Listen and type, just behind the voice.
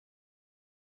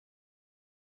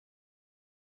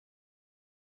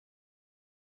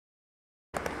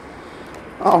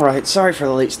Alright, sorry for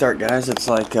the late start, guys. It's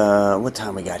like, what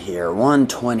time we got here?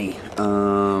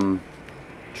 1:20.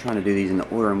 Trying to do these in the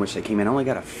order in which they came in. I only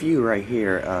got a few right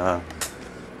here.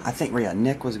 I think,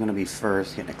 Nick was going to be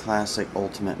first, getting a Classic,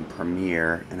 Ultimate, and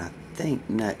Premier. And I think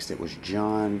next it was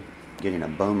John getting a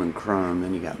Bowman Chrome.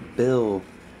 Then you got Bill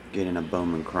getting a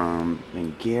Bowman Chrome.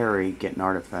 Then Gary getting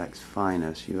Artifacts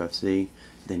Finest, UFC.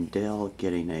 Then Dale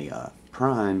getting a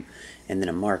Prime. And then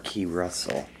a Marquis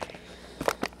Russell.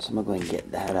 So I'm going to go ahead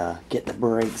and get that, get the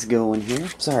brakes going here.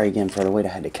 Sorry again for the wait. I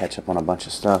had to catch up on a bunch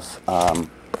of stuff.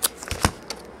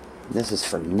 This is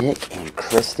for Nick and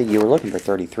Kristie. You were looking for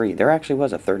 33. There actually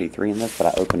was a 33 in this, but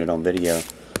I opened it on video.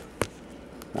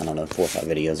 I don't know, 4 or 5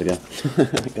 videos ago.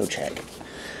 Go check.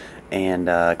 And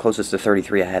closest to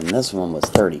 33 I had in this one was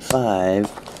 35.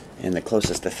 And the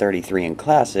closest to 33 in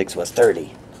Classics was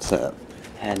 30. So,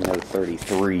 had no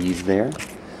 33s there.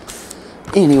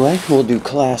 Anyway, we'll do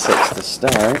Classics to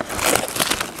start.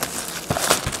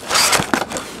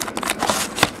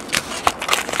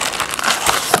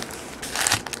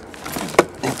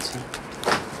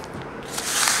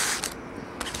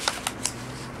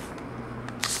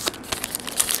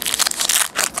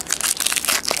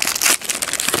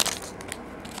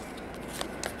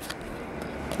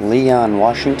 Leon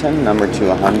Washington, number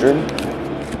 200.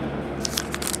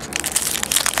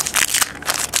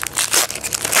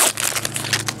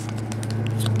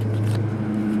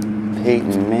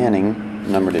 Peyton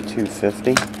Manning, number to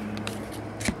 250.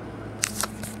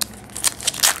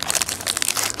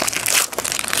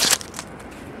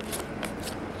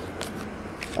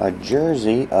 A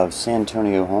jersey of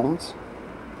Santonio Holmes,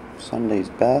 Sunday's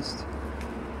Best,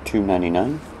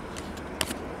 $2.99.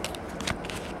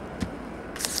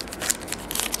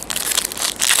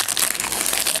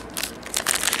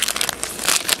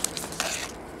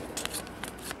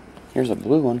 Here's a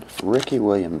blue one, Ricky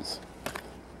Williams.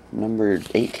 Numbered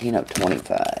 18 of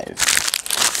 25.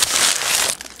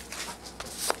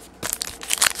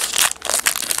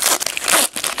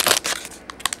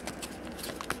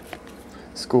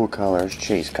 School colors,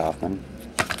 Chase Kaufman.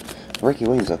 Ricky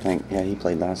Williams, I think. Yeah, he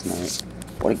played last night.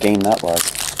 What a game that was.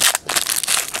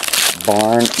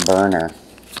 Barn Burner.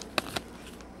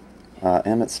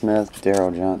 Emmett Smith,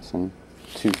 Darryl Johnson.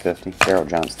 250. Darryl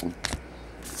Johnston.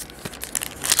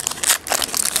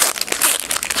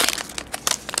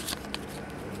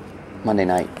 Monday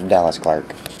night, Dallas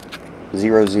Clark.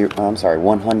 100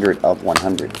 of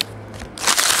 100.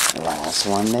 Last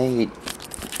one made.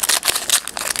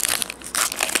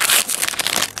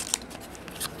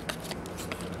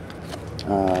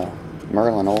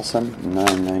 Merlin Olsen,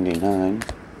 $9.99.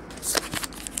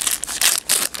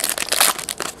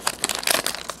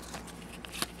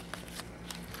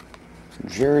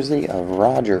 Jersey of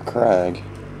Roger Craig.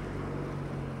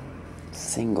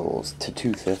 Singles to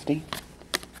 250.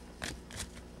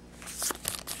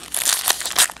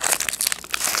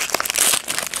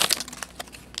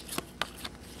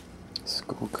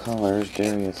 School colors,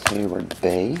 Darius Hayward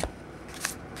Bay.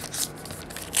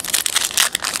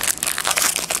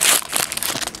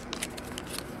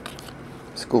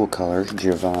 School colors,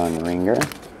 Javon Ringer.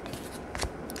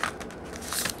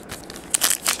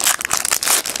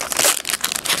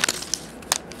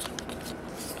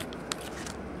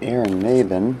 Aaron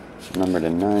Maben, numbered to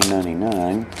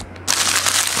 $9.99.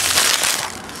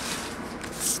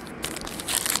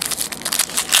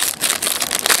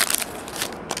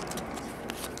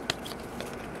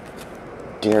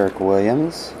 Derek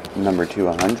Williams, number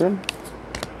 200.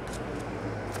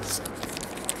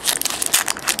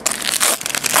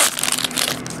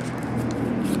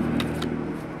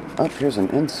 Oh, here's an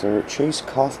insert. Chase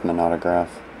Kaufman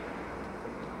autograph.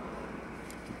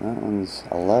 That one's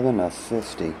 11 of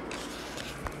 50.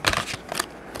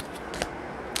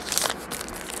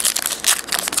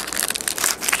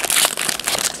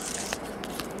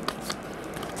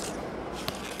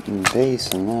 And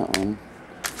base in that one.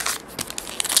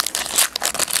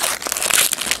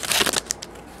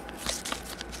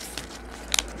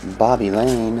 Bobby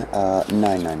Lane,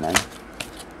 $9.99.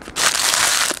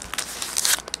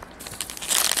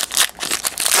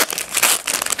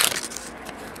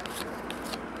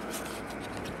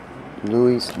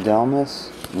 Luis Delmas,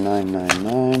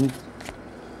 $9.99.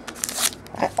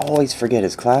 I always forget,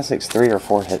 his Classics 3 or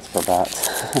 4 hits per box.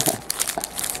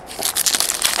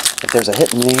 If there's a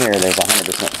hit in here, there's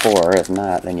 100% 4. If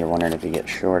not, then you're wondering if you get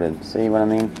shorted. See what I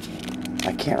mean?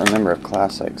 I can't remember if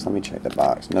Classics. Let me check the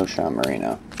box. No Sean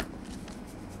Marino.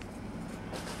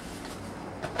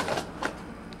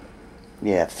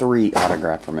 Yeah, 3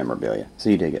 autograph for memorabilia. So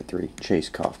you did get 3. Chase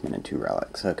Kaufman and 2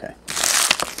 relics. Okay.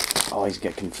 Always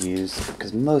get confused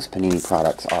because most Panini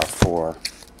products are 4.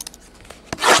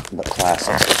 but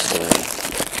classics are 3.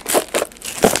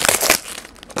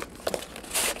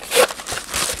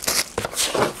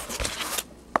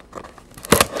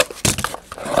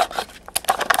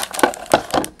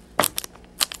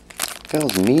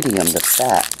 Feels medium to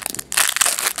fat.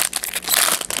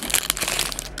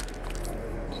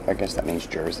 So I guess that means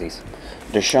jerseys.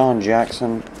 Deshaun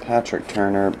Jackson, Patrick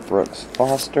Turner, Brooks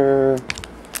Foster.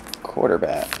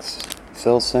 Quarterbacks.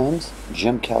 Phil Simms,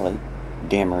 Jim Kelly,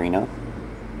 Dan Marino.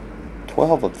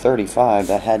 12 of 35.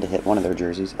 That had to hit one of their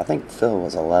jerseys. I think Phil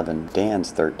was 11.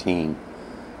 Dan's 13.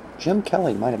 Jim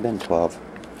Kelly might have been 12.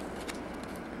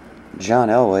 John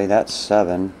Elway, that's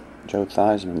 7. Joe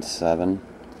Theismann's 7.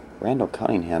 Randall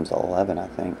Cunningham's 11, I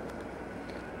think.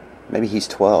 Maybe he's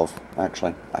 12,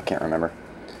 actually. I can't remember.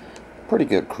 Pretty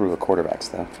good crew of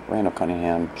quarterbacks, though. Randall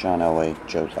Cunningham, John Elway,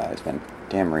 Joe Theismann,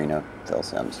 Dan Marino, Phil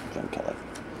Simms, Jim Kelly.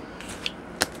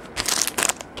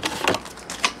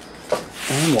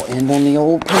 And we'll end on the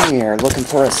old premiere, looking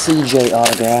for a CJ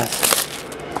autograph.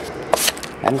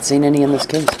 Haven't seen any in this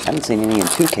case. Haven't seen any in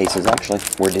 2 cases, actually.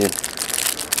 We're due.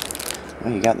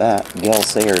 Well, you got that. Gale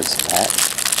Sayers patch.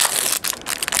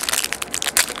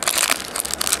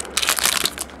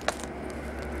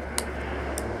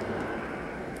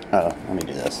 Oh, let me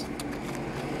do this.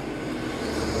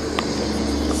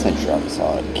 Since you already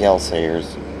saw it. Gale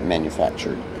Sayers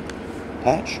manufactured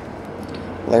patch.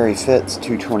 Larry Fitz,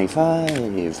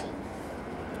 225.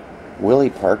 Willie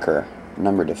Parker,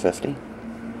 numbered to 50.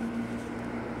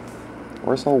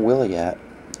 Where's old Willie at?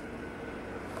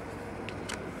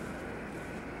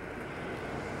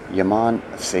 Yaman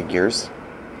Figures,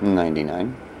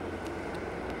 99.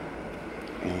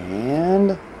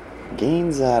 And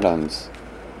Gaines Adams.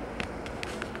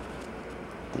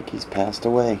 I think he's passed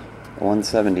away.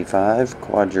 175,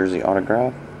 quad jersey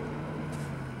autograph.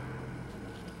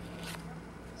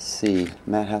 See,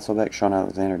 Matt Hasselbeck, Sean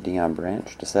Alexander, Deion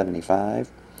Branch to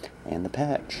 75. And the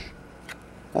patch.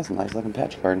 That's a nice looking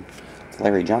patch card. It's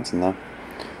Larry Johnson though.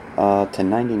 To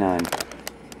 99.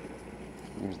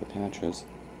 Here's the patches.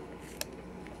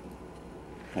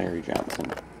 Larry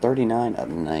Johnson. 39 of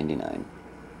 99.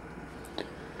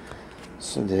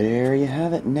 So there you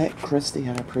have it, Nick, Kristie.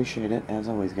 I appreciate it. As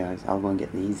always, guys, I'll go and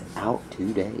get these out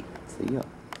today. See ya.